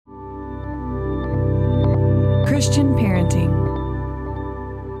Christian parenting.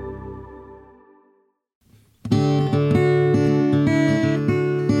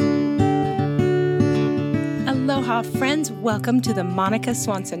 Aloha, friends. Welcome to the Monica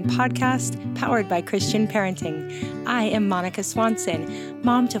Swanson podcast, powered by Christian Parenting. I am Monica Swanson,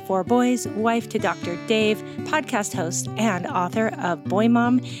 mom to 4 boys, wife to Dr. Dave, podcast host, and author of Boy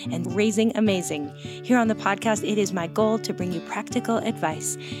Mom and Raising Amazing. Here on the podcast, it is my goal to bring you practical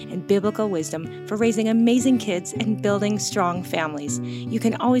advice and biblical wisdom for raising amazing kids and building strong families. You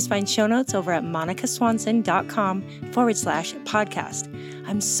can always find show notes over at monicaswanson.com/podcast.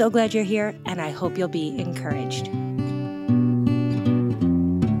 I'm so glad you're here, and I hope you'll be encouraged.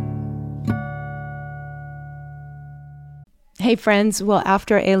 Hey friends, well,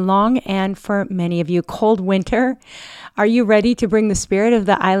 after a long and, for many of you, cold winter, are you ready to bring the spirit of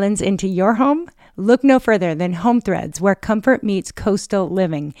the islands into your home? Look no further than Home Threads, where comfort meets coastal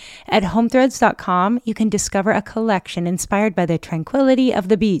living. At homethreads.com, you can discover a collection inspired by the tranquility of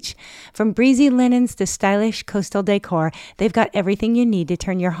the beach. From breezy linens to stylish coastal decor, they've got everything you need to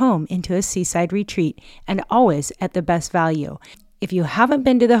turn your home into a seaside retreat, and always at the best value. If you haven't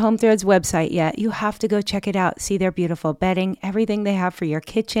been to the Home Threads website yet, you have to go check it out. See their beautiful bedding, everything they have for your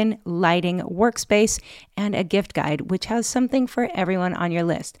kitchen, lighting, workspace, and a gift guide, which has something for everyone on your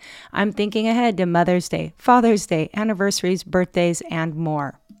list. I'm thinking ahead to Mother's Day, Father's Day, anniversaries, birthdays, and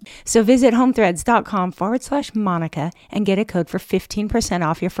more. So visit homethreads.com/Monica and get a code for 15%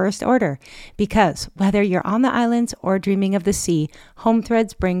 off your first order. Because whether you're on the islands or dreaming of the sea, Home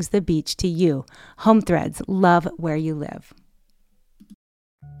Threads brings the beach to you. Home Threads, love where you live.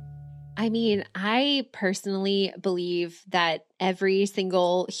 I mean, I personally believe that every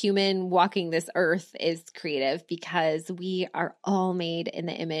single human walking this earth is creative because we are all made in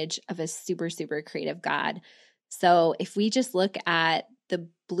the image of a super, super creative God. So if we just look at the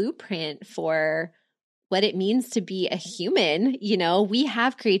blueprint for what it means to be a human, we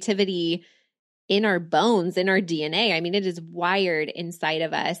have creativity in our bones, in our DNA. I mean, it is wired inside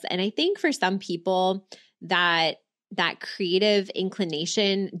of us. And I think for some people that creative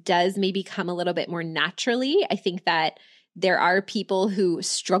inclination does maybe come a little bit more naturally. I think that there are people who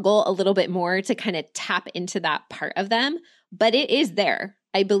struggle a little bit more to kind of tap into that part of them, but it is there.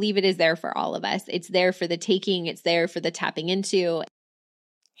 I believe it is there for all of us. It's there for the taking. It's there for the tapping into.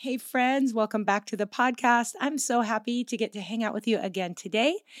 Hey friends, welcome back to the podcast. I'm so happy to get to hang out with you again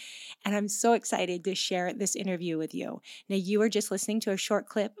today, and I'm so excited to share this interview with you. Now, you are just listening to a short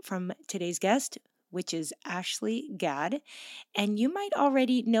clip from today's guest, which is Ashlee Gadd. And you might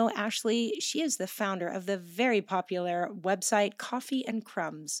already know Ashlee. She is the founder of the very popular website Coffee and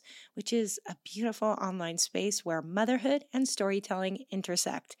Crumbs, which is a beautiful online space where motherhood and storytelling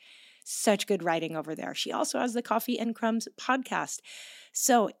intersect. Such good writing over there. She also has the Coffee and Crumbs podcast.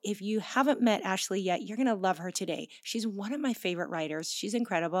 So if you haven't met Ashlee yet, you're going to love her today. She's one of my favorite writers. She's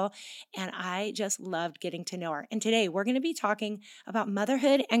incredible, and I just loved getting to know her. And today we're going to be talking about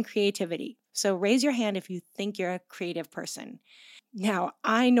motherhood and creativity. So raise your hand if you think you're a creative person. Now,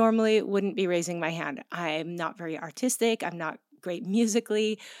 I normally wouldn't be raising my hand. I'm not very artistic. I'm not great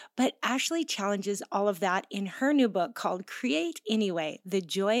musically, but Ashlee challenges all of that in her new book called Create Anyway, The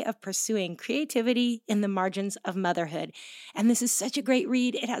Joy of Pursuing Creativity in the Margins of Motherhood. And this is such a great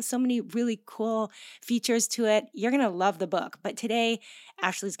read. It has so many really cool features to it. You're going to love the book. But today,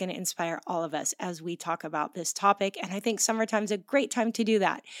 Ashlee's going to inspire all of us as we talk about this topic. And I think summertime's a great time to do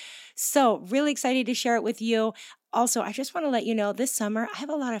that. So really excited to share it with you. Also, I just want to let you know this summer, I have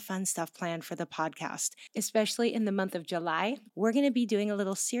a lot of fun stuff planned for the podcast, especially in the month of July. We're going to be doing a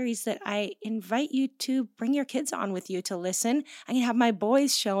little series that I invite you to bring your kids on with you to listen. I'm going to have my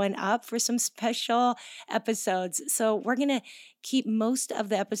boys showing up for some special episodes. So we're going to keep most of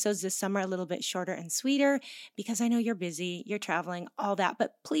the episodes this summer a little bit shorter and sweeter because I know you're busy, you're traveling, all that,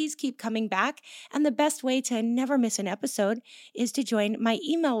 but please keep coming back. And the best way to never miss an episode is to join my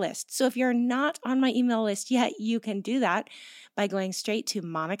email list. So if you're not on my email list yet, you can do that by going straight to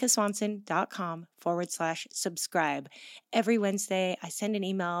monicaswanson.com/subscribe. Every Wednesday, I send an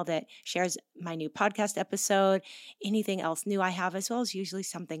email that shares my new podcast episode, anything else new I have, as well as usually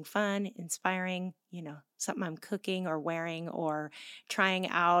something fun, inspiring, something I'm cooking or wearing or trying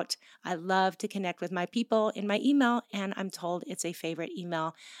out. I love to connect with my people in my email, and I'm told it's a favorite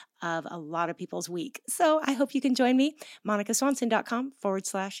email of a lot of people's week. So I hope you can join me,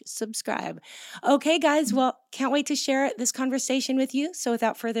 monicaswanson.com/subscribe. Okay, guys, well, can't wait to share this conversation with you. So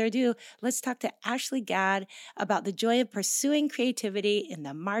without further ado, let's talk to Ashlee Gadd about the joy of pursuing creativity in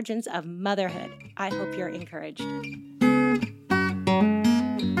the margins of motherhood. I hope you're encouraged.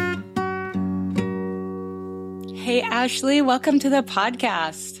 Hey, Ashlee, welcome to the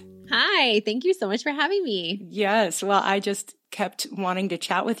podcast. Hi, thank you so much for having me. Yes. Well, I just kept wanting to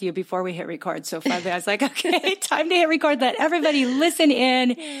chat with you before we hit record. So finally I was like, okay, time to hit record. Let everybody listen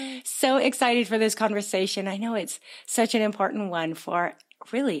in. So excited for this conversation. I know it's such an important one for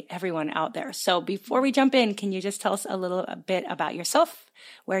really everyone out there. So before we jump in, can you just tell us a bit about yourself,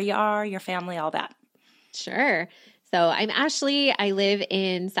 where you are, your family, all that? Sure. So I'm Ashlee. I live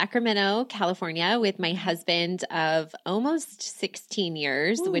in Sacramento, California with my husband of almost 16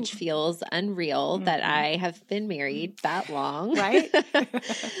 years, which feels unreal that I have been married that long. Right?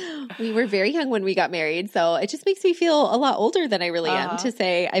 We were very young when we got married. So it just makes me feel a lot older than I really am to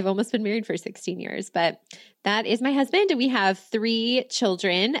say I've almost been married for 16 years. But that is my husband. And we have 3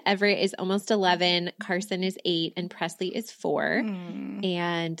 children. Everett is almost 11. Carson is 8 and Presley is 4.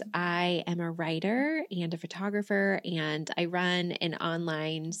 And I am a writer and a photographer, and I run an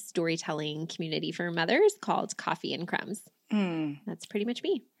online storytelling community for mothers called Coffee and Crumbs. That's pretty much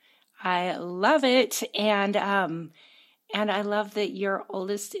me. I love it. And I love that your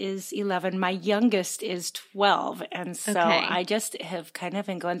oldest is 11. My youngest is 12. And so I just have kind of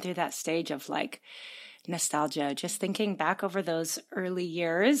been going through that stage of like nostalgia, just thinking back over those early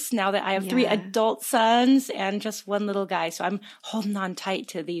years now that I have 3 adult sons and just 1 little guy. So I'm holding on tight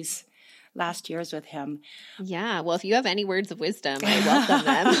to these last years with him. Yeah. Well, if you have any words of wisdom, I welcome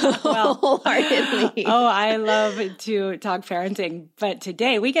them wholeheartedly. Oh, I love to talk parenting. But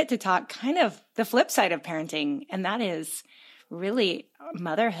today we get to talk kind of the flip side of parenting, and that is really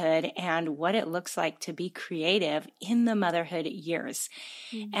motherhood and what it looks like to be creative in the motherhood years.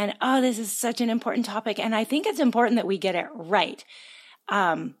 And this is such an important topic. And I think it's important that we get it right.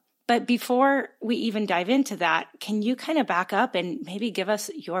 But before we even dive into that, can you kind of back up and maybe give us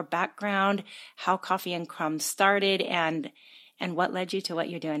your background, how Coffee and Crumbs started and what led you to what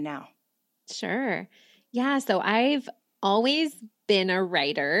you're doing now? Sure. Yeah. So I've always been a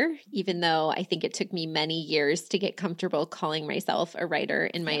writer, even though I think it took me many years to get comfortable calling myself a writer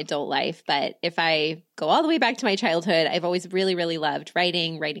in my adult life. But if I go all the way back to my childhood, I've always really, really loved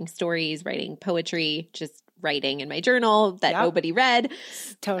writing stories, writing poetry, just writing in my journal that nobody read.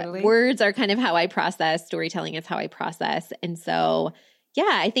 Totally. Words are kind of how I process. Storytelling is how I process. And so,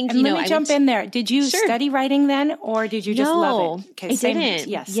 I think, let me jump in there. Did you study writing then, or did you just love it? I didn't.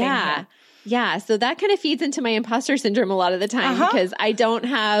 Yes. Yeah. So that kind of feeds into my imposter syndrome a lot of the time because I don't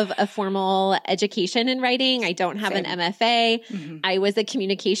have a formal education in writing. I don't have an MFA. I was a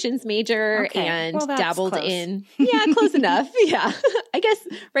communications major and dabbled in, close enough. Yeah. I guess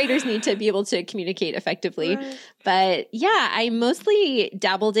writers need to be able to communicate effectively. Right. But I mostly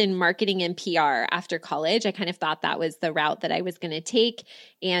dabbled in marketing and PR after college. I kind of thought that was the route that I was going to take.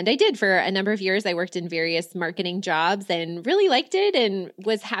 And I did for a number of years. I worked in various marketing jobs and really liked it and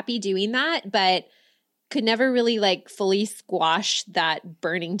was happy doing that, but could never really fully squash that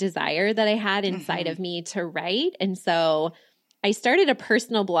burning desire that I had inside of me to write. And so I started a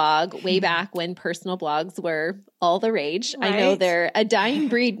personal blog way back when personal blogs were all the rage. Right. I know they're a dying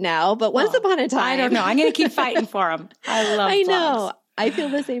breed now, but once upon a time. I don't know. I'm going to keep fighting for them. I love blogs. Know. I feel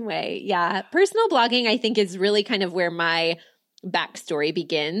the same way. Yeah. Personal blogging, I think, is really kind of where my backstory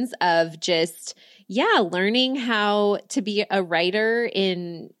begins of just, learning how to be a writer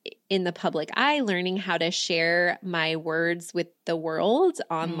in the public eye, learning how to share my words with the world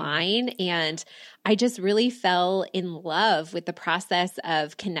online. And I just really fell in love with the process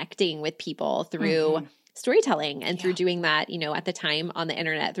of connecting with people through storytelling and through doing that, at the time on the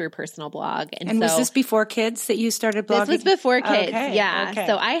internet through a personal blog. And so, was this before kids that you started blogging? This was before kids. Okay.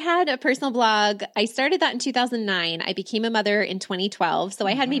 So I had a personal blog. I started that in 2009. I became a mother in 2012. So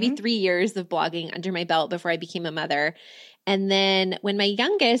I had maybe 3 years of blogging under my belt before I became a mother. And then when my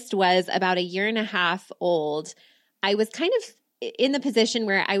youngest was about 1.5 years old, I was kind of in the position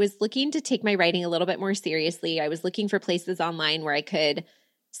where I was looking to take my writing a little bit more seriously. I was looking for places online where I could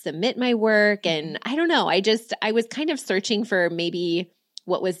submit my work. And I don't know, I was kind of searching for maybe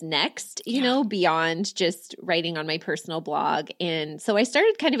what was next, beyond just writing on my personal blog. And so I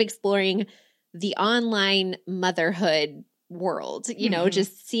started kind of exploring the online motherhood world,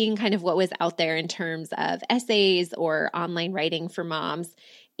 just seeing kind of what was out there in terms of essays or online writing for moms.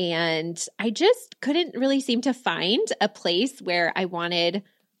 And I just couldn't really seem to find a place where I wanted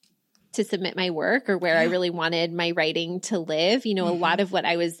to submit my work or where I really wanted my writing to live. A lot of what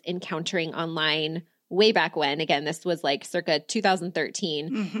I was encountering online way back when, again, this was circa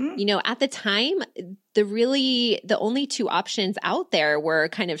 2013, at the time, the only 2 options out there were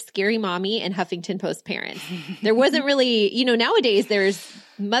kind of Scary Mommy and Huffington Post Parent. There wasn't really, nowadays there's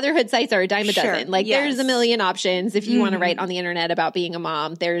motherhood sites are a dime a dozen. There's a million options. If you want to write on the internet about being a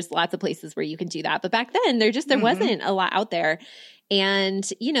mom, there's lots of places where you can do that. But back then there wasn't a lot out there. And,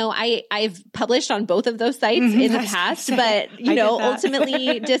 I've published on both of those sites in the past, but,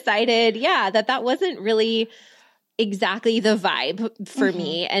 ultimately decided, that wasn't really exactly the vibe for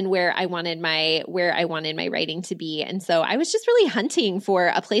me and where I wanted my writing to be. And so I was just really hunting for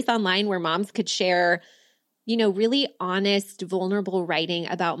a place online where moms could share, really honest, vulnerable writing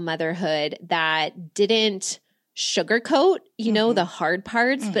about motherhood that didn't sugarcoat, the hard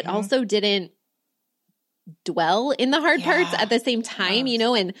parts, but also didn't dwell in the hard parts at the same time,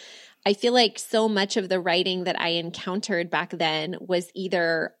 and I feel like so much of the writing that I encountered back then was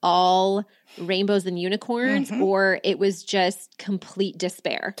either all rainbows and unicorns or it was just complete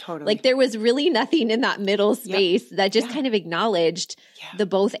despair. Totally. Like there was really nothing in that middle space that just kind of acknowledged the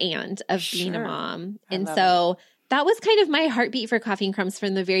both and of being a mom. And so that was kind of my heartbeat for Coffee and Crumbs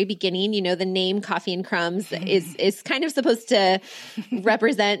from the very beginning. The name Coffee and Crumbs is kind of supposed to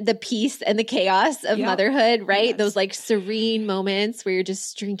represent the peace and the chaos of motherhood, right? Yes. Those like serene moments where you're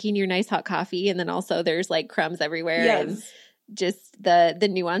just drinking your nice hot coffee and then also there's like crumbs everywhere and just the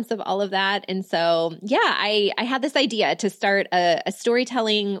nuance of all of that. And so, I had this idea to start a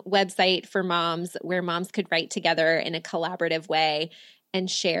storytelling website for moms where moms could write together in a collaborative way and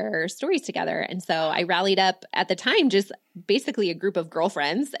share stories together. And so I rallied up at the time just basically a group of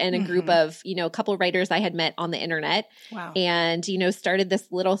girlfriends and a group of, a couple writers I had met on the internet. Wow. And, started this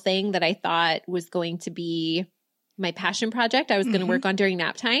little thing that I thought was going to be my passion project I was going to work on during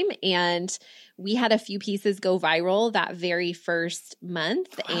nap time. And we had a few pieces go viral that very first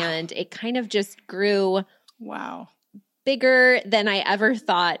month. And it kind of just grew. Wow. Bigger than I ever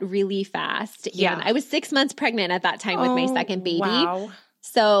thought really fast. Yeah. And I was 6 months pregnant at that time with my second baby. Wow.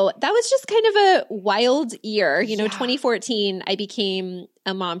 So that was just kind of a wild year. 2014, I became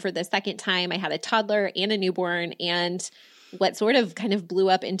a mom for the second time. I had a toddler and a newborn, and what sort of kind of blew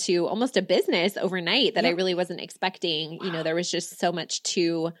up into almost a business overnight that I really wasn't expecting. Wow. There was just so much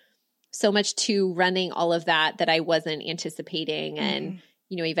to running all of that I wasn't anticipating. And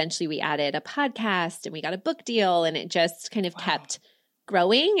eventually we added a podcast and we got a book deal, and it just kind of kept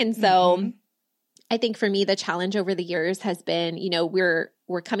growing. And so I think for me, the challenge over the years has been,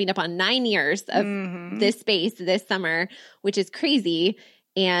 we're coming up on 9 years of this space this summer, which is crazy.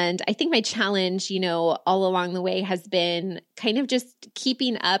 And I think my challenge, all along the way has been kind of just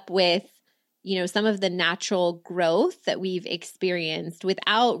keeping up with, some of the natural growth that we've experienced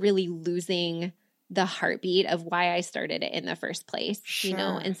without really losing the heartbeat of why I started it in the first place,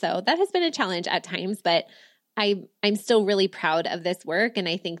 And so that has been a challenge at times, but I'm still really proud of this work. And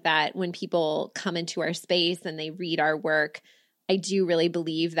I think that when people come into our space and they read our work, I do really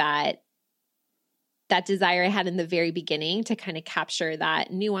believe that desire I had in the very beginning to kind of capture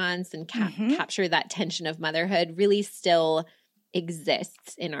that nuance and capture that tension of motherhood really still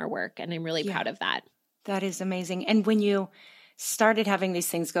exists in our work. And I'm really proud of that. That is amazing. And when you started having these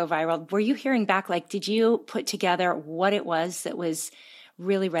things go viral, were you hearing back, like, did you put together what it was that was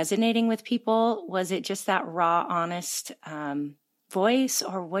really resonating with people? Was it just that raw, honest voice,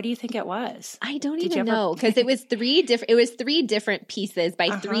 or what do you think it was? I don't even know, because it was three different pieces by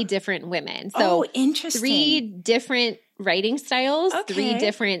three different women. So interesting. 3 different writing styles, 3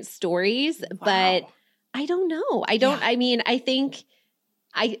 different stories, but I don't know. I mean, I think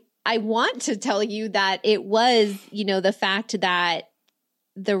I want to tell you that it was, the fact that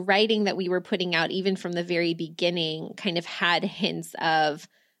the writing that we were putting out, even from the very beginning, kind of had hints of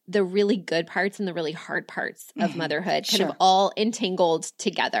the really good parts and the really hard parts of motherhood, kind of all entangled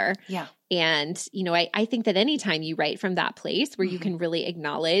together. Yeah. And, I think that anytime you write from that place where you can really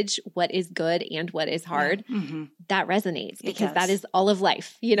acknowledge what is good and what is hard, that resonates, because that is all of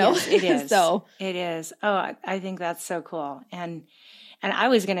life, Yes, it is. So it is. Oh, I think that's so cool. And I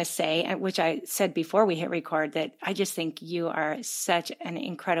was going to say, which I said before we hit record, that I just think you are such an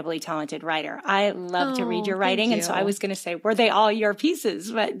incredibly talented writer. I love to read your writing. And so I was going to say, were they all your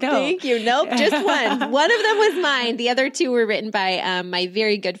pieces? But no. Thank you. Nope, just one. One of them was mine. The other 2 were written by my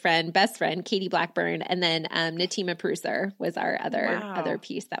very good friend, best friend, Katie Blackburn. And then Natima Pruser was our other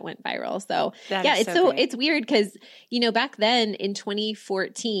piece that went viral. So it's weird because, back then in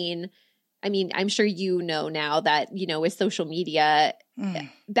 2014, I mean, I'm sure now that, with social media,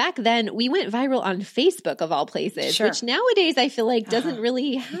 back then we went viral on Facebook of all places, which nowadays I feel like doesn't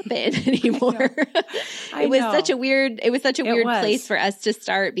really happen anymore. It was such a weird place for us to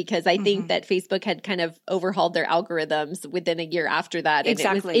start, because I think that Facebook had kind of overhauled their algorithms within a year after that. And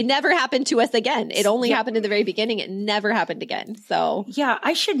it never happened to us again. It only happened in the very beginning. It never happened again. So yeah,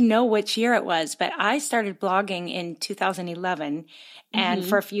 I should know which year it was, but I started blogging in 2011. And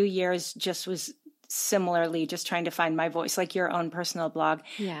for a few years just was similarly just trying to find my voice, like your own personal blog.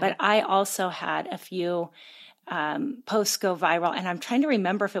 Yeah. But I also had a few posts go viral. And I'm trying to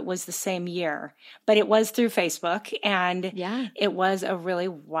remember if it was the same year, but it was through Facebook. And it was a really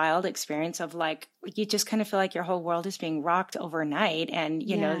wild experience of like, you just kind of feel like your whole world is being rocked overnight and,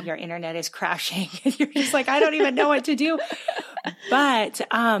 you know, your internet is crashing. And you're just like, I don't even know what to do. But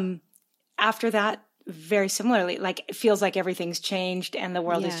after that, very similarly, like it feels like everything's changed and the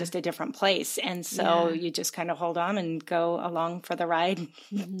world is just a different place. And so you just kind of hold on and go along for the ride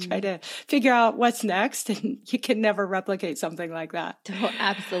and try to figure out what's next. And you can never replicate something like that. Oh,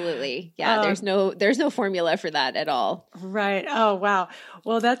 absolutely. Yeah. There's no formula for that at all. Right. Oh, wow.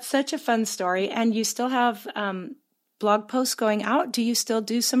 Well, that's such a fun story. And you still have blog posts going out. Do you still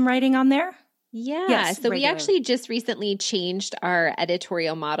do some writing on there? Yeah. Yes, so regular. We actually just recently changed our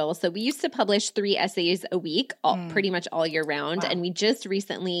editorial model. So we used to publish 3 essays a week, pretty much all year round. Wow. And we just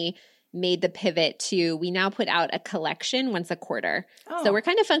recently made the pivot to, we now put out a collection once a quarter. Oh. So we're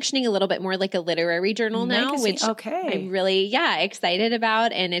kind of functioning a little bit more like a literary journal now, which I'm really, excited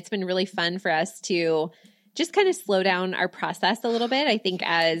about. And it's been really fun for us to just kind of slow down our process a little bit. I think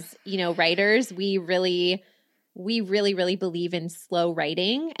as, you know, writers, we really believe in slow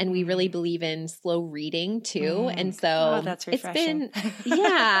writing and we really believe in slow reading too. And so that's refreshing.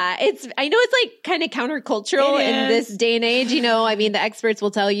 It's been, I know it's like kind of countercultural in this day and age. You know, I mean, the experts will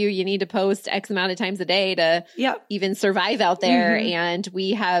tell you you need to post X amount of times a day to even survive out there. And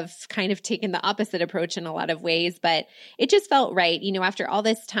we have kind of taken the opposite approach in a lot of ways, but it just felt right. You know, after all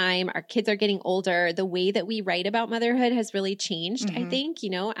this time, our kids are getting older. The way that we write about motherhood has really changed, I think, you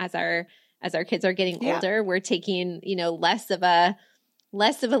know, as our kids are getting older, we're taking, you know, less of a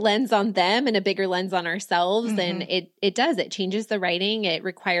lens on them and a bigger lens on ourselves. And it changes the writing. It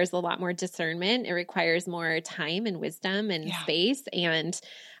requires a lot more discernment. It requires more time and wisdom and space. And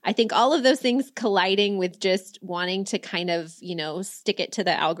I think all of those things colliding with just wanting to kind of, you know, stick it to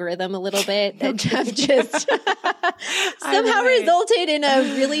the algorithm a little bit that have just somehow resulted in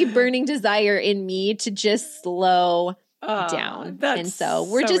a really burning desire in me to just slow down. And so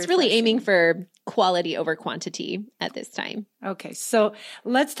we're just really aiming for quality over quantity at this time. Okay. So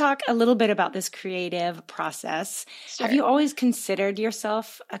let's talk a little bit about this creative process. Sure. Have you always considered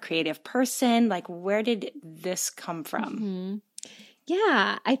yourself a creative person? Like, where did this come from?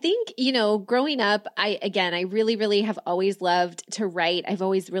 Yeah, I think, you know, growing up, I really, really have always loved to write. I've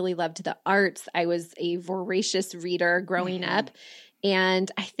always really loved the arts. I was a voracious reader growing up. And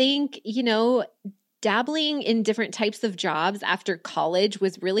I think, you know, dabbling in different types of jobs after college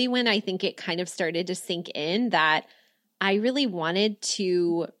was really when I think it kind of started to sink in that I really wanted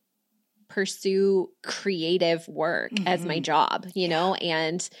to pursue creative work as my job, you know,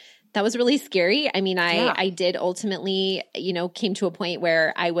 and that was really scary. I mean, I did ultimately, you know, came to a point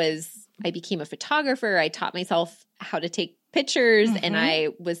where I became a photographer. I taught myself how to take pictures and I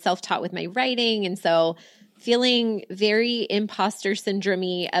was self-taught with my writing. And so feeling very imposter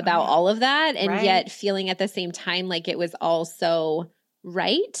syndrome-y about all of that and yet feeling at the same time like it was all so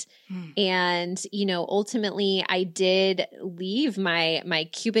right. And, you know, ultimately I did leave my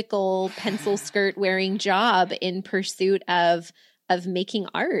cubicle pencil skirt wearing job in pursuit of making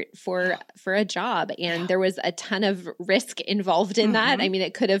art for a job. And there was a ton of risk involved in that. I mean,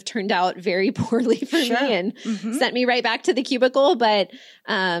 it could have turned out very poorly for me and sent me right back to the cubicle. But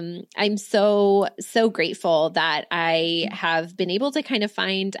I'm so grateful that I have been able to kind of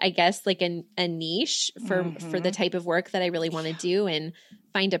find, I guess, like a niche for the type of work that I really want to do and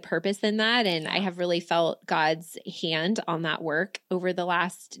find a purpose in that. And I have really felt God's hand on that work over the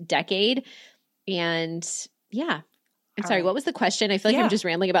last decade. And I'm sorry, what was the question? I feel like I'm just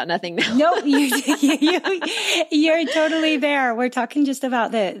rambling about nothing now. No, you're totally there. We're talking just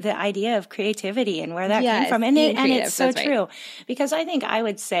about the idea of creativity and where that came from. And it's so true. Because I think I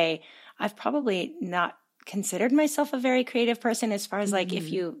would say I've probably not considered myself a very creative person as far as like if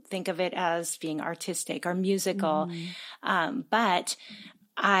you think of it as being artistic or musical. But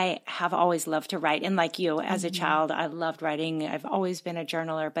I have always loved to write. And like you, as a child, I loved writing. I've always been a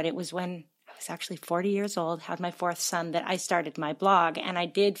journaler, but it was when I was actually 40 years old, had my 4th son, that I started my blog. And I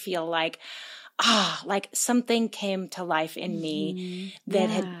did feel like something came to life in me that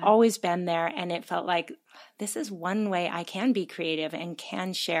had always been there. And it felt like this is one way I can be creative and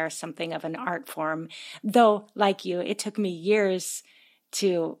can share something of an art form. Though, like you, it took me years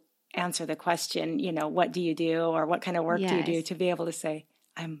to answer the question, you know, what do you do or what kind of work do you do to be able to say,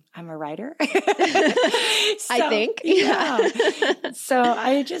 I'm a writer. I think. So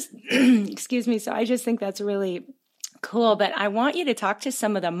I just, excuse me. So I just think that's really cool. But I want you to talk to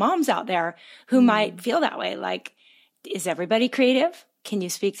some of the moms out there who might feel that way. Like, is everybody creative? Can you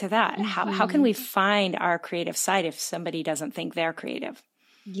speak to that? How can we find our creative side if somebody doesn't think they're creative?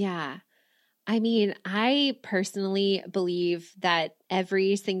 Yeah. I mean, I personally believe that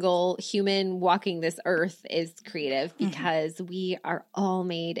every single human walking this earth is creative because we are all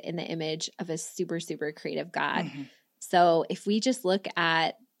made in the image of a super, super creative God. So if we just look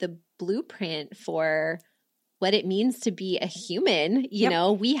at the blueprint for what it means to be a human, you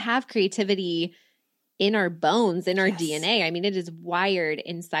know, we have creativity in our bones, in our DNA. I mean, it is wired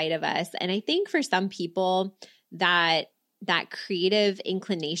inside of us. And I think for some people that creative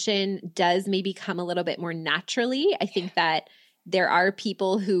inclination does maybe come a little bit more naturally. I think that there are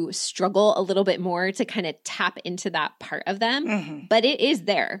people who struggle a little bit more to kind of tap into that part of them, but it is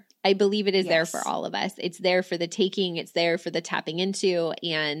there. I believe it is there for all of us. It's there for the taking. It's there for the tapping into.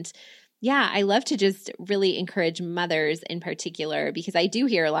 And yeah, I love to just really encourage mothers in particular, because I do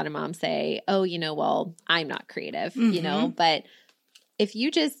hear a lot of moms say, oh, you know, well, I'm not creative, you know, but if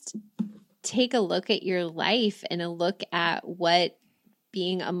you just take a look at your life and a look at what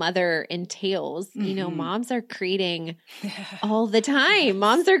being a mother entails, you know, moms are creating all the time.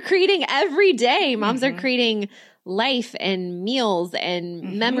 Moms are creating every day. Moms are creating life and meals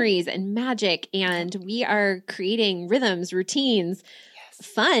and memories and magic. And we are creating rhythms, routines,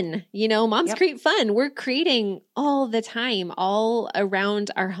 fun. You know, moms create fun. We're creating all the time, all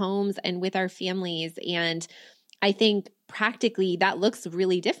around our homes and with our families. And I think practically that looks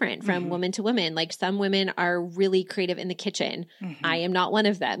really different from woman to woman. Like some women are really creative in the kitchen. I am not one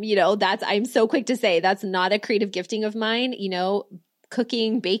of them. You know, I'm so quick to say that's not a creative gifting of mine. You know,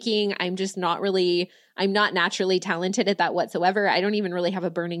 cooking, baking, I'm not naturally talented at that whatsoever. I don't even really have a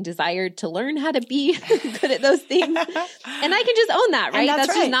burning desire to learn how to be good at those things. And I can just own that, right?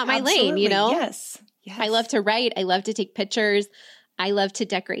 That's just not my lane, you know? Yes. I love to write. I love to take pictures. I love to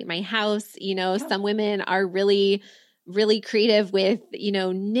decorate my house. You know, some women are really, really creative with, you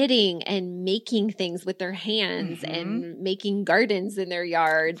know, knitting and making things with their hands and making gardens in their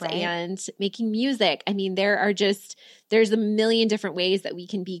yards and making music. I mean, there's a million different ways that we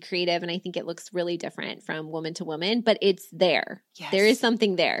can be creative. And I think it looks really different from woman to woman, but it's there. There is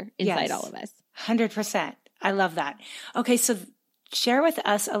something there inside all of us. 100%. I love that. Okay. So share with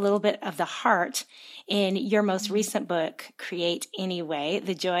us a little bit of the heart in your most recent book, Create Anyway,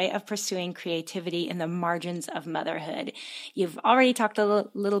 The Joy of Pursuing Creativity in the Margins of Motherhood. You've already talked a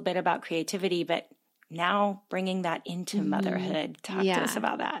little bit about creativity, but now bringing that into motherhood. Talk to us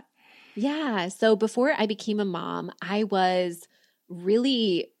about that. Yeah. So before I became a mom, I was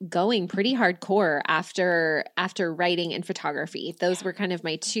really going pretty hardcore after writing and photography. Those were kind of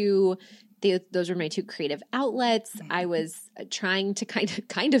my two creative outlets. I was trying to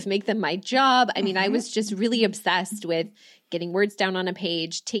kind of make them my job. I mean, I was just really obsessed with getting words down on a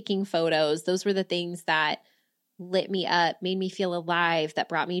page, taking photos. Those were the things that lit me up, made me feel alive, that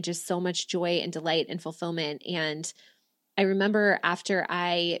brought me just so much joy and delight and fulfillment. And I remember after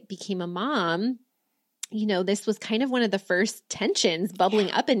I became a mom, you know, this was kind of one of the first tensions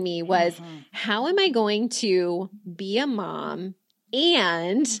bubbling up in me was, how am I going to be a mom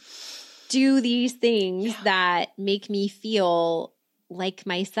and do these things that make me feel like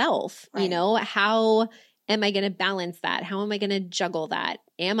myself? You know, how am I going to balance that? How am I going to juggle that?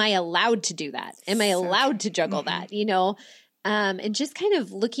 Am I allowed to do that? Am I allowed to juggle that? You know, and just kind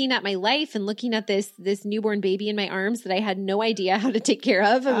of looking at my life and looking at this newborn baby in my arms that I had no idea how to take care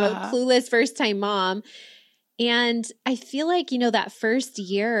of. I'm a clueless first-time mom. And I feel like, you know, that first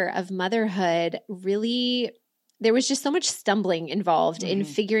year of motherhood really, there was just so much stumbling involved in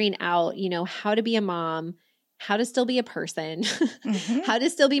figuring out, you know, how to be a mom, how to still be a person, how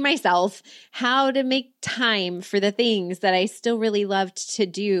to still be myself, how to make time for the things that I still really loved to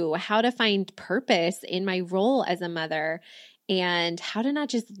do, how to find purpose in my role as a mother, and how to not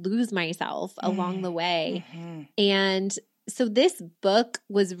just lose myself along the way. And so this book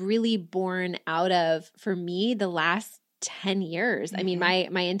was really born out of, for me, the last 10 years. I mean, my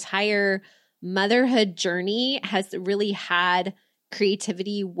entire motherhood journey has really had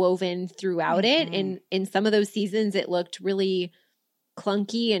creativity woven throughout it. And in some of those seasons, it looked really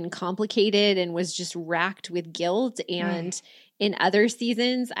clunky and complicated and was just racked with guilt. And in other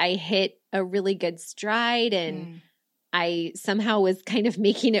seasons, I hit a really good stride and I somehow was kind of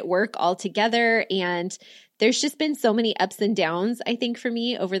making it work all together. And there's just been so many ups and downs, I think, for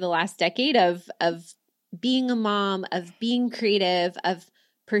me over the last decade of being a mom, of being creative, of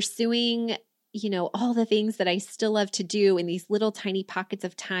pursuing, you know, all the things that I still love to do in these little tiny pockets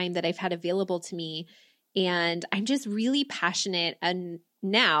of time that I've had available to me. And I'm just really passionate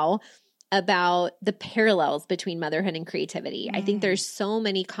now about the parallels between motherhood and creativity. I think there's so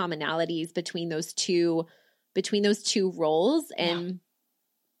many commonalities between those two roles. And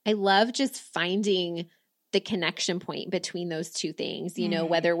I love just finding the connection point between those two things, you know,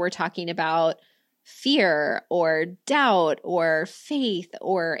 whether we're talking about fear or doubt or faith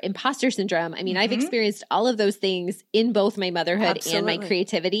or imposter syndrome. I mean, I've experienced all of those things in both my motherhood and my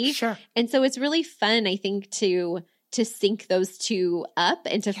creativity. Sure. And so it's really fun, I think, to sync those two up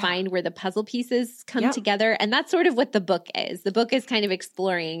and to find where the puzzle pieces come together. And that's sort of what the book is. The book is kind of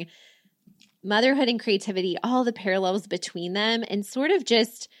exploring motherhood and creativity, all the parallels between them, and sort of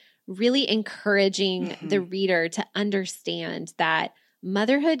just really encouraging the reader to understand that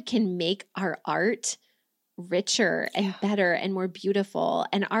motherhood can make our art richer and better and more beautiful.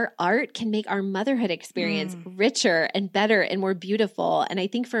 And our art can make our motherhood experience richer and better and more beautiful. And I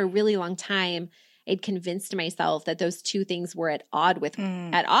think for a really long time, I'd convinced myself that those two things were at odds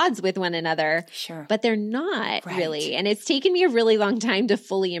with one another. Sure. But they're not really. And it's taken me a really long time to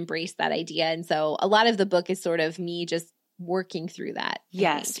fully embrace that idea. And so a lot of the book is sort of me just working through that.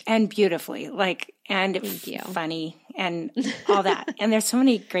 Yes. And beautifully, funny and all that. And there's so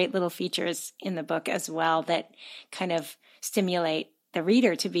many great little features in the book as well that kind of stimulate the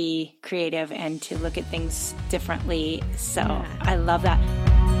reader to be creative and to look at things differently. So I love that.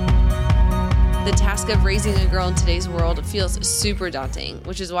 The task of raising a girl in today's world feels super daunting,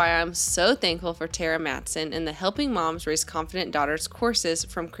 which is why I'm so thankful for Tara Matson and the Helping Moms Raise Confident Daughters courses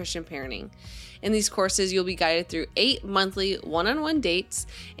from Christian Parenting. In these courses, you'll be guided through 8 monthly one-on-one dates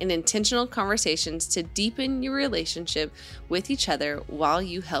and intentional conversations to deepen your relationship with each other while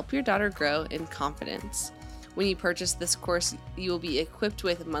you help your daughter grow in confidence. When you purchase this course, you will be equipped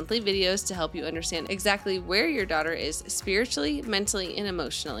with monthly videos to help you understand exactly where your daughter is spiritually, mentally, and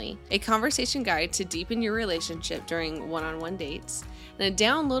emotionally, a conversation guide to deepen your relationship during one-on-one dates, and a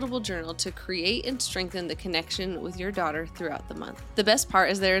downloadable journal to create and strengthen the connection with your daughter throughout the month. The best part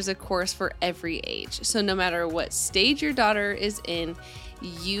is there is a course for every age, so no matter what stage your daughter is in,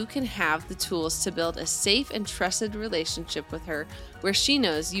 you can have the tools to build a safe and trusted relationship with her where she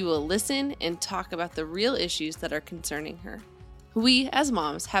knows you will listen and talk about the real issues that are concerning her. We, as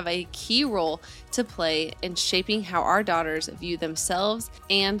moms, have a key role to play in shaping how our daughters view themselves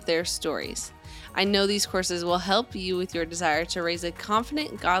and their stories. I know these courses will help you with your desire to raise a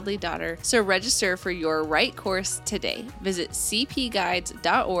confident, godly daughter, so register for your right course today. Visit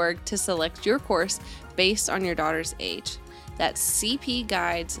cpguides.org to select your course based on your daughter's age. That's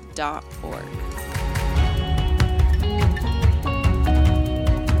cpguides.org.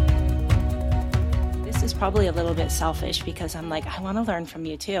 This is probably a little bit selfish because I'm like, I want to learn from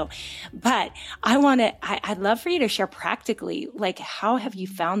you too. But I'd love for you to share practically, like, how have you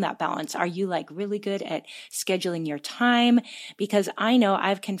found that balance? Are you like really good at scheduling your time? Because I know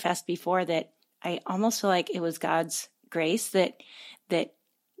I've confessed before that I almost feel like it was God's grace that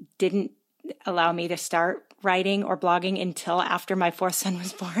didn't allow me to start writing or blogging until after my 4th son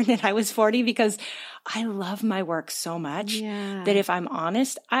was born and I was 40, because I love my work so much that if I'm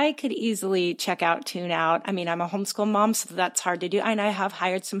honest, I could easily check out, tune out. I mean, I'm a homeschool mom, so that's hard to do. And I have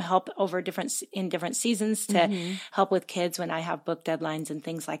hired some help in different seasons to help with kids when I have book deadlines and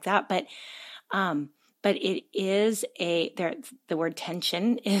things like that. But it is the word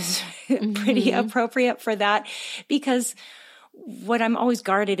tension is pretty appropriate for that, because what I'm always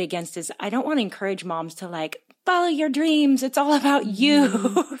guarded against is I don't want to encourage moms to like follow your dreams. It's all about you.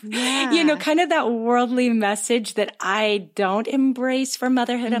 Kind of that worldly message that I don't embrace for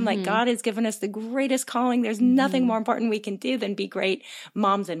motherhood. I'm like, God has given us the greatest calling. There's nothing more important we can do than be great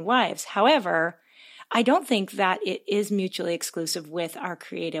moms and wives. However, I don't think that it is mutually exclusive with our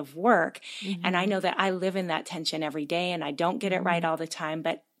creative work. And I know that I live in that tension every day and I don't get it right all the time.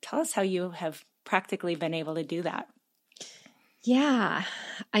 But tell us how you have practically been able to do that. Yeah.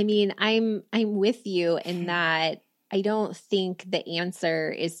 I mean, I'm with you in that I don't think the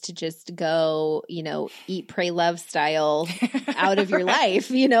answer is to just go, eat, pray, love style out of your life.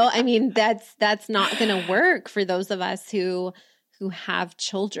 I mean, that's not going to work for those of us who have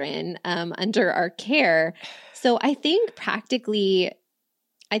children under our care. So I think practically,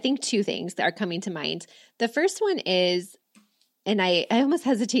 two things that are coming to mind. The first one is, and I almost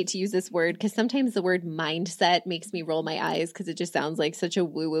hesitate to use this word because sometimes the word mindset makes me roll my eyes because it just sounds like such a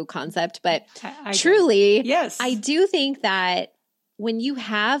woo-woo concept. But truly, yes, I do think that when you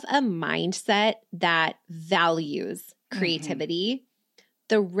have a mindset that values creativity,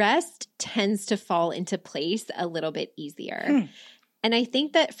 the rest tends to fall into place a little bit easier. And I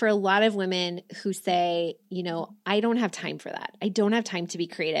think that for a lot of women who say, I don't have time for that. I don't have time to be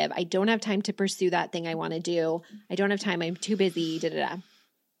creative. I don't have time to pursue that thing I want to do. I don't have time. I'm too busy,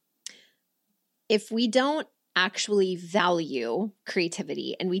 If we don't actually value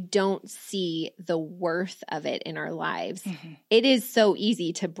creativity and we don't see the worth of it in our lives, it is so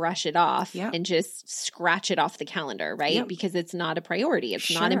easy to brush it off and just scratch it off the calendar, right? Because it's not a priority.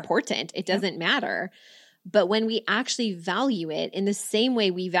 It's not important. It doesn't matter. But when we actually value it in the same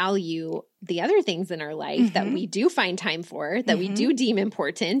way we value the other things in our life that we do find time for, that we do deem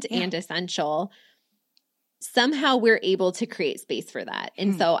important and essential, somehow we're able to create space for that.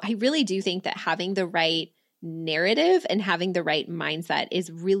 And so I really do think that having the right narrative and having the right mindset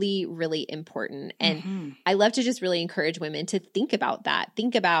is really, really important. And I love to just really encourage women to think about that.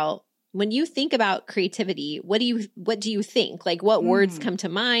 Think about when you think about creativity, what do you think? Like what words come to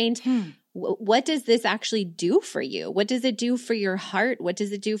mind? What does this actually do for you? What does it do for your heart? What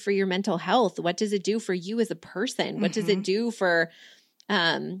does it do for your mental health? What does it do for you as a person? What does it do for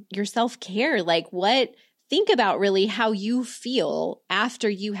your self-care? Think about really how you feel after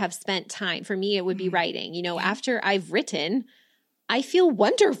you have spent time. For me, it would be writing. You know, after I've written, I feel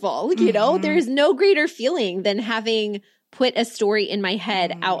wonderful. You know, there's no greater feeling than having put a story in my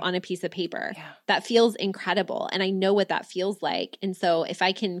head out on a piece of paper. That feels incredible. And I know what that feels like. And so if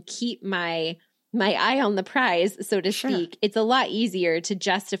I can keep my eye on the prize, so to speak, it's a lot easier to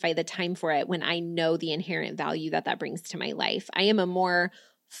justify the time for it when I know the inherent value that brings to my life. I am a more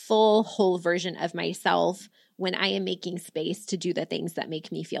full, whole version of myself when I am making space to do the things that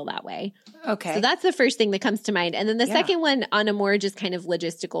make me feel that way. Okay. So that's the first thing that comes to mind. And then the second one, on a more just kind of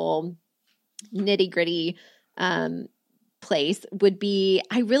logistical, nitty-gritty place, would be,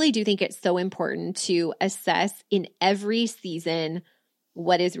 I really do think it's so important to assess in every season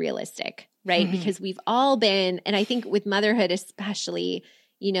what is realistic, right? Because we've all been, and I think with motherhood especially,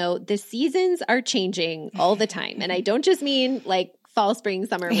 you know, the seasons are changing all the time. And I don't just mean like fall, spring,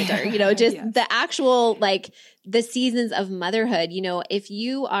 summer, winter, you know, just the actual, like the seasons of motherhood. You know, if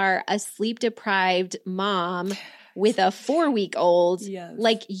you are a sleep deprived mom with a 4-week-old,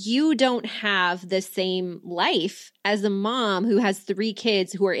 like you don't have the same life as a mom who has 3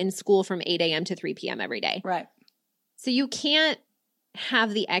 kids who are in school from 8 a.m. to 3 p.m. every day. Right. So you can't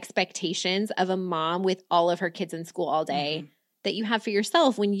have the expectations of a mom with all of her kids in school all day that you have for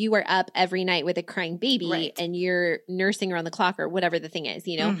yourself when you are up every night with a crying baby and you're nursing around the clock or whatever the thing is,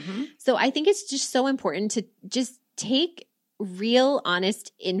 you know? So I think it's just so important to just take real,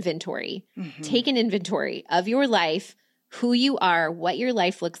 honest inventory. Take an inventory of your life, who you are, what your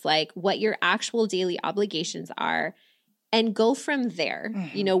life looks like, what your actual daily obligations are, and go from there.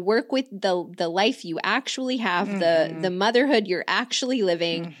 You know, work with the life you actually have, the motherhood you're actually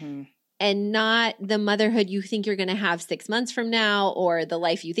living, and not the motherhood you think you're going to have 6 months from now or the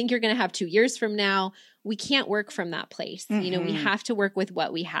life you think you're going to have 2 years from now. We can't work from that place. You know, we have to work with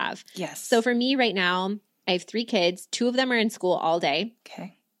what we have. Yes. So for me right now, I have 3 kids. 2 of them are in school all day.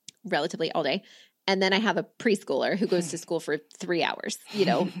 Okay. Relatively all day. And then I have a preschooler who goes to school for 3 hours, you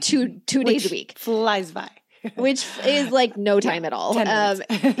know, two days a week. Flies by. Which is like no time at all.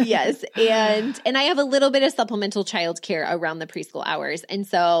 Yes. And I have a little bit of supplemental childcare around the preschool hours. And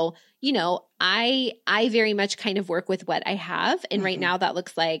so, you know, I very much kind of work with what I have. And right now that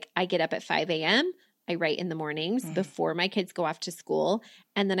looks like I get up at 5 a.m. I write in the mornings before my kids go off to school.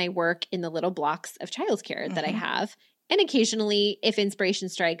 And then I work in the little blocks of childcare that I have. And occasionally, if inspiration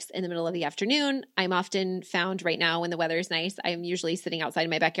strikes in the middle of the afternoon, I'm often found right now when the weather is nice, I'm usually sitting outside in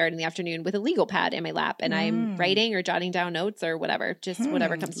my backyard in the afternoon with a legal pad in my lap and I'm writing or jotting down notes or whatever, just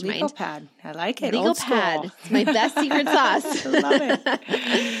whatever comes to mind. Legal pad. I like it. Legal Old pad. School. It's my best secret sauce. I love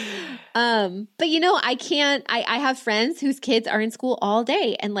it. But you know, I have friends whose kids are in school all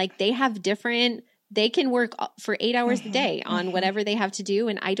day and like they have different, they can work for 8 hours a day on whatever they have to do.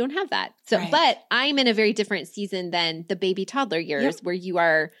 And I don't have that. So, but I'm in a very different season than the baby toddler years where you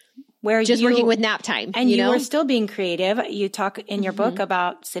are just working with nap time. And you were still being creative. You talk in your book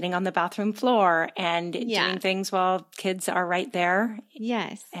about sitting on the bathroom floor and doing things while kids are right there.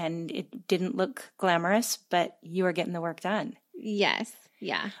 Yes. And it didn't look glamorous, but you were getting the work done. Yes.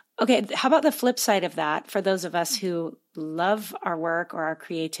 Yeah. Okay. How about the flip side of that for those of us who love our work or our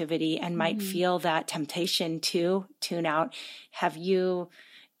creativity and might feel that temptation to tune out? Have you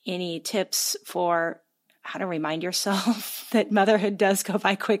any tips for how to remind yourself that motherhood does go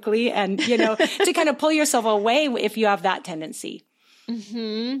by quickly and, you know, to kind of pull yourself away if you have that tendency?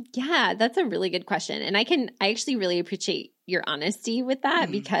 Yeah, that's a really good question. And I actually really appreciate your honesty with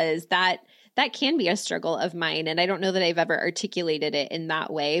that because that can be a struggle of mine. And I don't know that I've ever articulated it in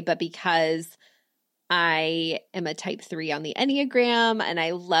that way, but because I am a type 3 on the Enneagram and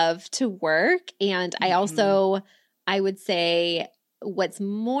I love to work. And I also, I would say what's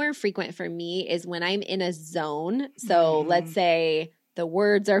more frequent for me is when I'm in a zone. So let's say the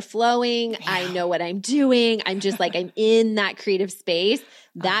words are flowing. I know what I'm doing. I'm just like, I'm in that creative space.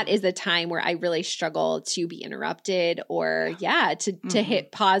 That is a time where I really struggle to be interrupted or to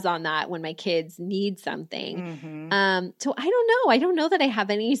hit pause on that when my kids need something. So I don't know. I don't know that I have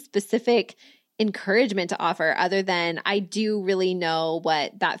any specific encouragement to offer other than I do really know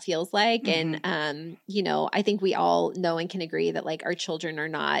what that feels like. And, you know, I think we all know and can agree that like our children are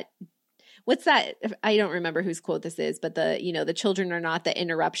not, what's that? I don't remember whose quote this is, but the children are not the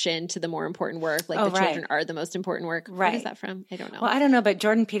interruption to the more important work. Like children are the most important work. Right. What is that from? I don't know. Well, I don't know, but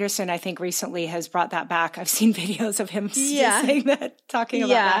Jordan Peterson, I think recently has brought that back. I've seen videos of him saying that, talking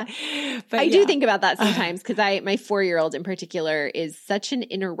about that. But I do think about that sometimes because my 4-year-old in particular is such an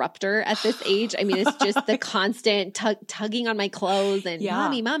interrupter at this age. I mean, it's just the constant tugging on my clothes and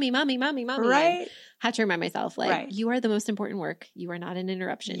mommy. Right. Have to remind myself, like, you are the most important work. You are not an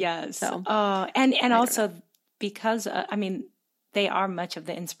interruption. Yes. So, and also because, I mean, they are much of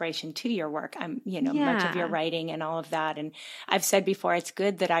the inspiration to your work. Much of your writing and all of that. And I've said before, it's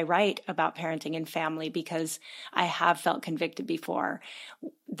good that I write about parenting and family because I have felt convicted before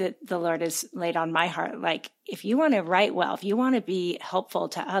that the Lord has laid on my heart. Like, if you want to write well, if you want to be helpful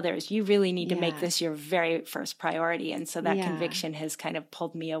to others, you really need to make this your very first priority. And so that conviction has kind of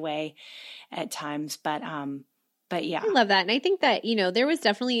pulled me away at times, but yeah. I love that. And I think that, you know, there was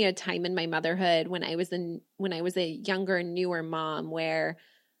definitely a time in my motherhood when I was a younger, newer mom where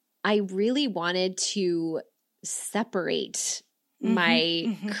I really wanted to separate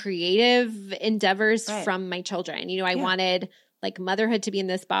my creative endeavors from my children. You know, I wanted like motherhood to be in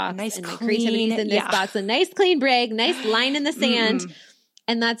this box and my creativity is in this box, a nice clean break, nice line in the sand.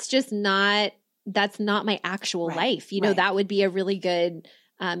 And that's just not my actual life. You know, that would be a really good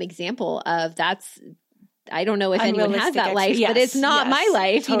example of I don't know if anyone has that life, but it's not my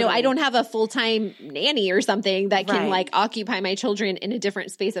life. Totally. You know, I don't have a full-time nanny or something that can like occupy my children in a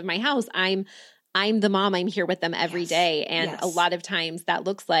different space of my house. I'm the mom. I'm here with them every day. And a lot of times that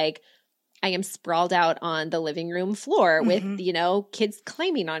looks like I am sprawled out on the living room floor with, you know, kids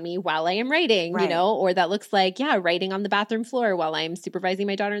climbing on me while I am writing, you know, or that looks like, writing on the bathroom floor while I'm supervising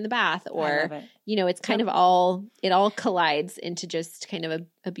my daughter in the bath, or, you know, it's kind of it all collides into just kind of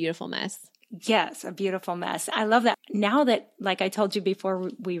a beautiful mess. Yes, a beautiful mess. I love that. Now that, like I told you before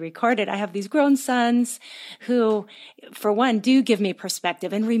we recorded, I have these grown sons who, for one, do give me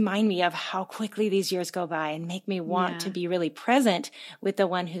perspective and remind me of how quickly these years go by and make me want to be really present with the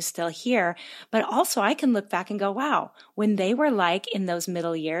one who's still here. But also I can look back and go, wow, when they were like in those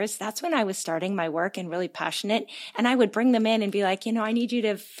middle years, that's when I was starting my work and really passionate. And I would bring them in and be like, you know, I need you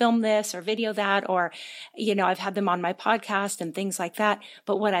to film this or video that, or, you know, I've had them on my podcast and things like that.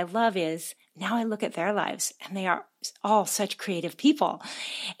 But what I love is, now I look at their lives and they are all such creative people.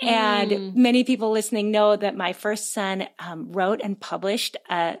 And many people listening know that my first son wrote and published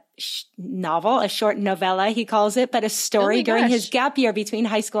a novel, a short novella, he calls it, but a story during his gap year between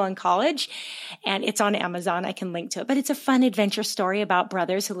high school and college. And it's on Amazon. I can link to it, but it's a fun adventure story about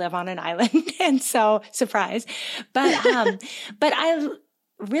brothers who live on an island. And so, surprise. But I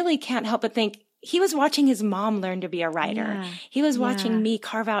really can't help but think, he was watching his mom learn to be a writer. Yeah. He was watching me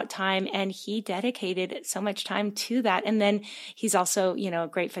carve out time, and he dedicated so much time to that. And then he's also, you know, a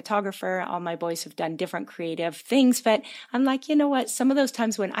great photographer. All my boys have done different creative things, but I'm like, you know what? Some of those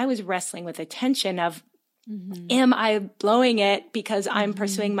times when I was wrestling with the tension of, am I blowing it because I'm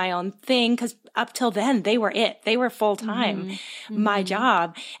pursuing my own thing? Because up till then, they were it. They were full time, my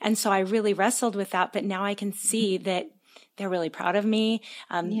job. And so I really wrestled with that. But now I can see that they're really proud of me.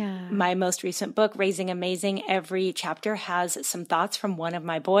 My most recent book, Raising Amazing, every chapter has some thoughts from one of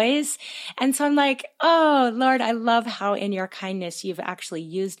my boys. And so I'm like, oh, Lord, I love how in your kindness, you've actually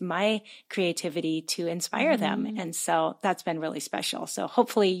used my creativity to inspire them. And so that's been really special. So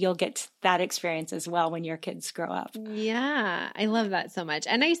hopefully you'll get that experience as well when your kids grow up. Yeah, I love that so much.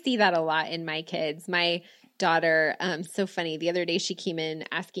 And I see that a lot in my kids. My daughter, so funny. The other day she came in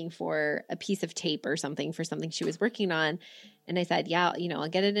asking for a piece of tape or something for something she was working on. And I said, yeah, you know, I'll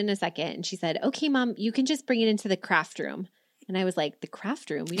get it in a second. And she said, okay, Mom, you can just bring it into the craft room. And I was like, the craft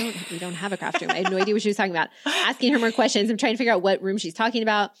room? We don't have a craft room. I had no idea what she was talking about. Asking her more questions. I'm trying to figure out what room she's talking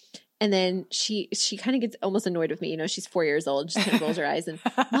about. And then she kind of gets almost annoyed with me. You know, she's 4 years old. She kind of rolls her eyes and,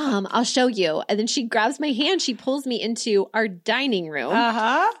 Mom, I'll show you. And then she grabs my hand. She pulls me into our dining room.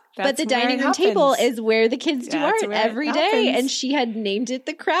 But the dining room table is where the kids do art every day. And she had named it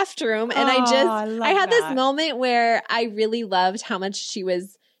the craft room. And I had this moment where I really loved how much she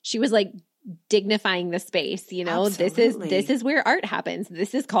was like dignifying the space, Absolutely. this is where art happens.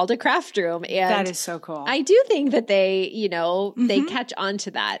 This is called a craft room. And that is so cool. I do think that they, they catch on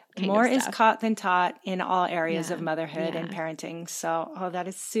to that kind More of is stuff. caught than taught in all areas of motherhood Yeah. and parenting. So, that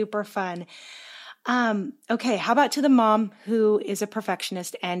is super fun. Okay. How about to the mom who is a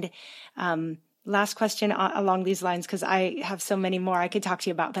perfectionist? And, last question along these lines, because I have so many more I could talk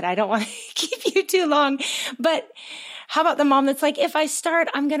to you about, but I don't want to keep you too long. But how about the mom that's like, if I start,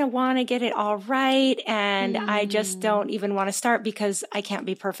 I'm going to want to get it all right. And I just don't even want to start because I can't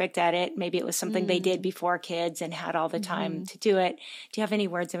be perfect at it. Maybe it was something they did before kids and had all the time to do it. Do you have any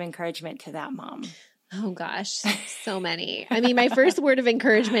words of encouragement to that mom? Oh gosh, so many. I mean, my first word of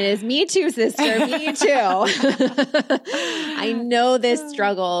encouragement is me too, sister, me too. I know this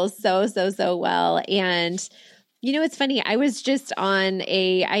struggle so well. And it's funny. I was just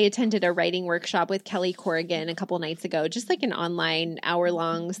I attended a writing workshop with Kelly Corrigan a couple nights ago, just like an online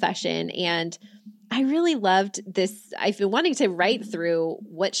hour-long session. And I really loved this. I've been wanting to write through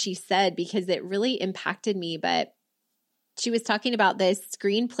what she said because it really impacted me. But she was talking about this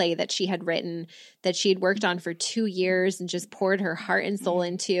screenplay that she had written that she had worked on for 2 years and just poured her heart and soul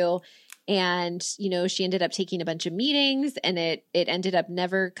into. And, she ended up taking a bunch of meetings and it ended up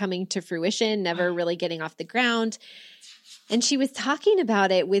never coming to fruition, never really getting off the ground. And she was talking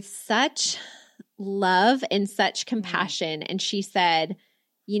about it with such love and such compassion. And she said,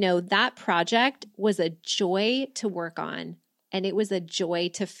 that project was a joy to work on and it was a joy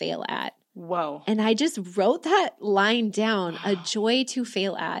to fail at. Whoa. And I just wrote that line down, a joy to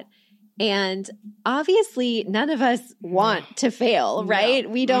fail at. And obviously none of us want to fail, right?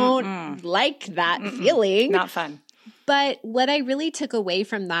 We don't like that feeling. Not fun. But what I really took away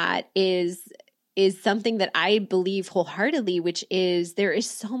from that is something that I believe wholeheartedly, which is there is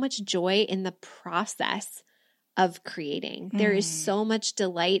so much joy in the process of creating. There is so much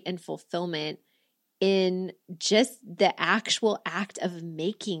delight and fulfillment in just the actual act of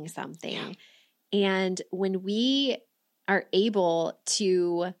making something. And when we are able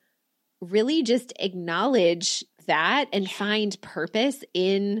to really just acknowledge that and find purpose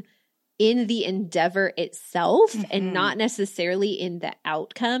in the endeavor itself and not necessarily in the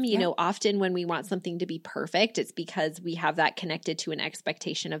outcome. Often when we want something to be perfect, it's because we have that connected to an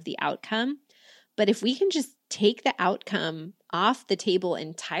expectation of the outcome. But if we can just take the outcome off the table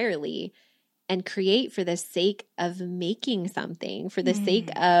entirely and create for the sake of making something, for the sake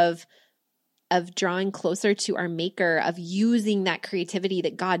of drawing closer to our maker, of using that creativity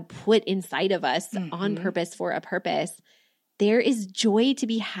that God put inside of us on purpose for a purpose, there is joy to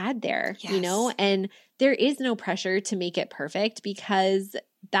be had there, and there is no pressure to make it perfect because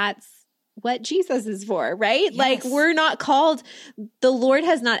that's what Jesus is for, right? Yes. Like we're not called, the Lord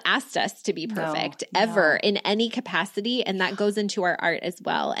has not asked us to be perfect ever in any capacity. And that goes into our art as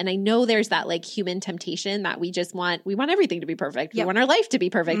well. And I know there's that like human temptation that we want everything to be perfect. We want our life to be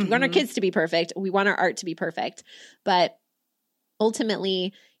perfect. We want our kids to be perfect. We want our art to be perfect. But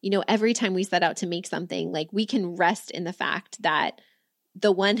ultimately, every time we set out to make something, like we can rest in the fact that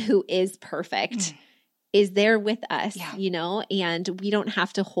the one who is perfect is there with us, and we don't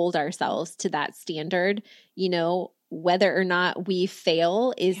have to hold ourselves to that standard. Whether or not we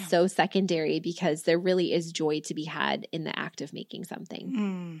fail is so secondary because there really is joy to be had in the act of making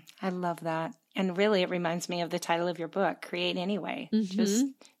something. I love that. And really, it reminds me of the title of your book, Create Anyway.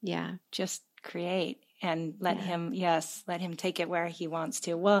 Just create and let him take it where he wants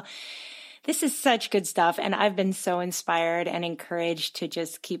to. Well, this is such good stuff. And I've been so inspired and encouraged to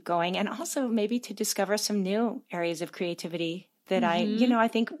just keep going and also maybe to discover some new areas of creativity that I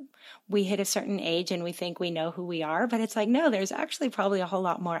think we hit a certain age and we think we know who we are, but it's like, no, there's actually probably a whole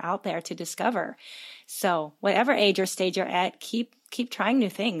lot more out there to discover. So whatever age or stage you're at, keep trying new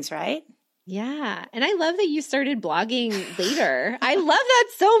things, right? Yeah. And I love that you started blogging later. I love that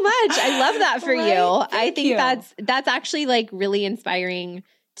so much. I love that for you. I think that's actually like really inspiring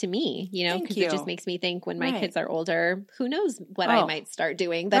to me, because it just makes me think when my kids are older, who knows what I might start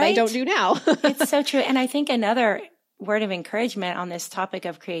doing that I don't do now. It's so true. And I think another word of encouragement on this topic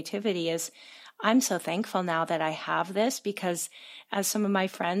of creativity is I'm so thankful now that I have this because as some of my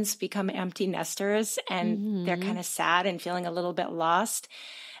friends become empty nesters and they're kind of sad and feeling a little bit lost,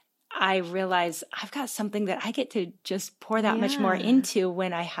 I realize I've got something that I get to just pour that much more into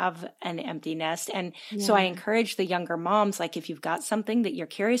when I have an empty nest. And so I encourage the younger moms, like if you've got something that you're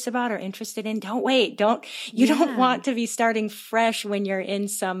curious about or interested in, don't wait. You don't want to be starting fresh when you're in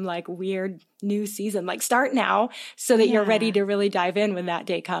some like weird new season. Like start now so that you're ready to really dive in when that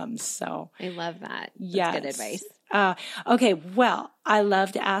day comes. So I love that. That's good advice. Okay, well, I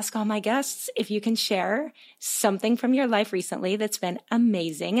love to ask all my guests if you can share something from your life recently that's been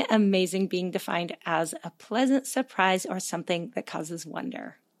amazing. Amazing being defined as a pleasant surprise or something that causes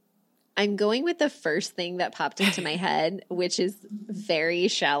wonder. I'm going with the first thing that popped into my head, which is very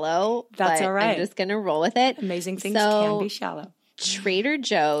shallow. That's all right. I'm just going to roll with it. Amazing things can be shallow. Trader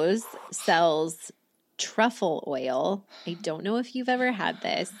Joe's sells truffle oil. I don't know if you've ever had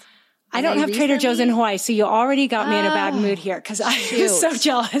this. I don't have Trader Joe's in Hawaii, so you already got me in a bad mood here because I'm so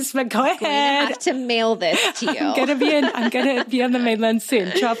jealous. But go ahead. I'm going to have to mail this to you. I'm gonna be on the mainland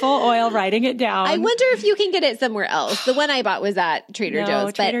soon. Truffle oil, writing it down. I wonder if you can get it somewhere else. The one I bought was at Trader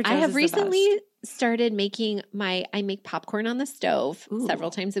Joe's, but I have recently started making I make popcorn on the stove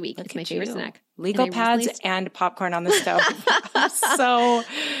several times a week. It's my favorite snack. Legal pads and popcorn on the stove. So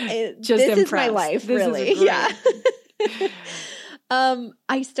just this impressed. Is my life, this really. Is yeah.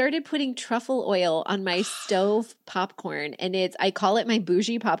 I started putting truffle oil on my stove popcorn, and I call it my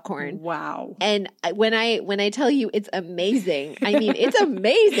bougie popcorn. Wow. And when I tell you it's amazing, I mean, it's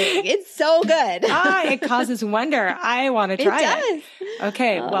amazing. It's so good. It causes wonder. I want to try it. Does.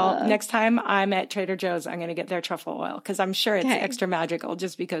 Okay. Well, next time I'm at Trader Joe's, I'm going to get their truffle oil because I'm sure it's extra magical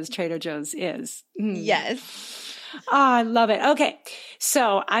just because Trader Joe's is. Yes. I love it. Okay.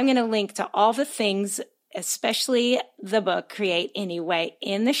 So I'm going to link to all the things, especially the book Create Anyway,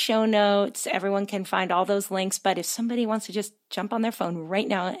 in the show notes. Everyone can find all those links. But if somebody wants to just jump on their phone right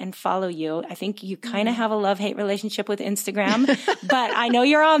now and follow you, I think you kind of have a love-hate relationship with Instagram, but I know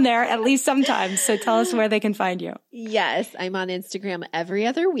you're on there at least sometimes. So tell us where they can find you. Yes, I'm on Instagram every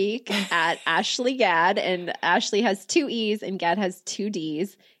other week at Ashlee Gadd, and Ashlee has 2 E's and Gadd has 2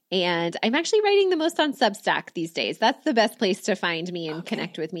 D's. And I'm actually writing the most on Substack these days. That's the best place to find me and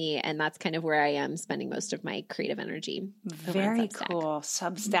connect with me. And that's kind of where I am spending most of my creative energy. Very cool.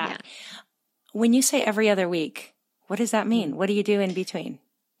 Substack. Yeah. When you say every other week, what does that mean? What do you do in between?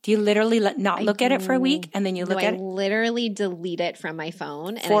 Do you literally not look at it for a week and then you look at it? I literally delete it from my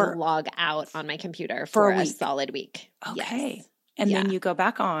phone and I log out on my computer for a solid week. Okay. Yes. And then you go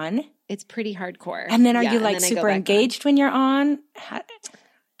back on. It's pretty hardcore. And then are you like super engaged when you're on?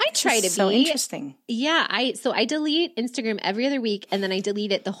 I try to be. So interesting. Yeah. I delete Instagram every other week, and then I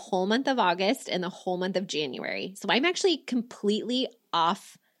delete it the whole month of August and the whole month of January. So I'm actually completely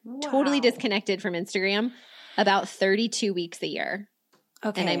off, totally disconnected from Instagram about 32 weeks a year.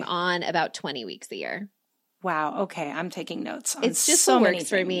 Okay. And I'm on about 20 weeks a year. Wow. Okay. I'm taking notes. It's just so works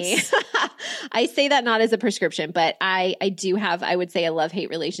for me. I say that not as a prescription, but I do have, I would say, a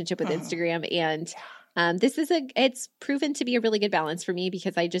love-hate relationship with Instagram, and it's proven to be a really good balance for me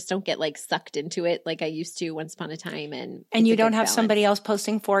because I just don't get like sucked into it like I used to once upon a time. And you don't have somebody else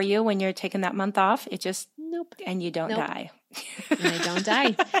posting for you when you're taking that month off. It just, nope. And you don't die. And I don't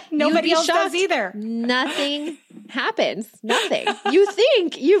die. Nobody else does either. Nothing happens. Nothing. You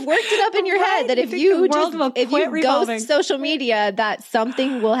think you've worked it up in your head that if you ghost social media, that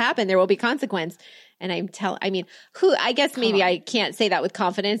something will happen. There will be consequence. And I guess maybe I can't say that with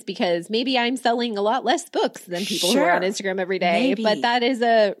confidence because maybe I'm selling a lot less books than people who are on Instagram every day. Maybe. But that is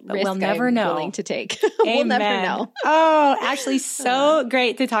a risk we'll never I'm know. willing to take. We'll never know. Oh, Ashlee, so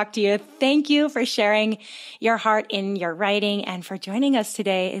great to talk to you. Thank you for sharing your heart in your writing and for joining us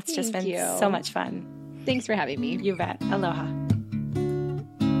today. It's just been so much fun. Thanks for having me. You bet. Aloha.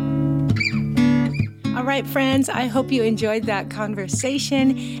 All right, friends, I hope you enjoyed that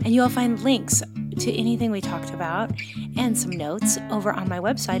conversation, and you'll find links to anything we talked about and some notes over on my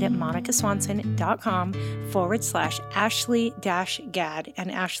website at monicaswanson.com/Ashlee-Gadd,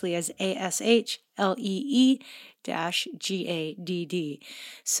 and Ashlee is ASHLEE-GADD.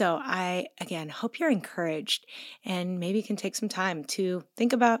 So I, again, hope you're encouraged and maybe you can take some time to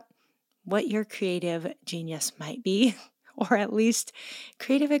think about what your creative genius might be. Or at least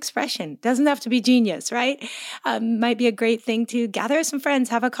creative expression. Doesn't have to be genius, right? Might be a great thing to gather some friends,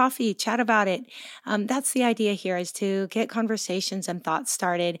 have a coffee, chat about it. That's the idea here, is to get conversations and thoughts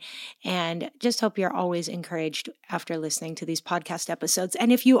started. And just hope you're always encouraged after listening to these podcast episodes.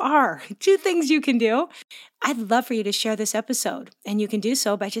 And if you are, 2 things you can do. I'd love for you to share this episode. And you can do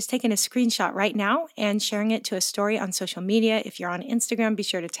so by just taking a screenshot right now and sharing it to a story on social media. If you're on Instagram, be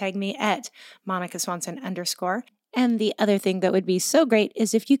sure to tag me at @MonicaSwanson_. And the other thing that would be so great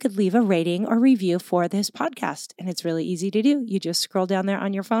is if you could leave a rating or review for this podcast. And it's really easy to do. You just scroll down there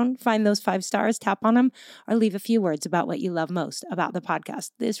on your phone, find those 5 stars, tap on them, or leave a few words about what you love most about the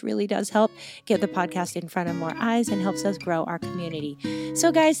podcast. This really does help get the podcast in front of more eyes and helps us grow our community.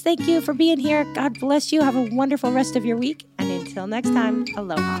 So guys, thank you for being here. God bless you. Have a wonderful rest of your week. And until next time,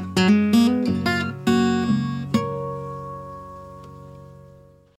 aloha.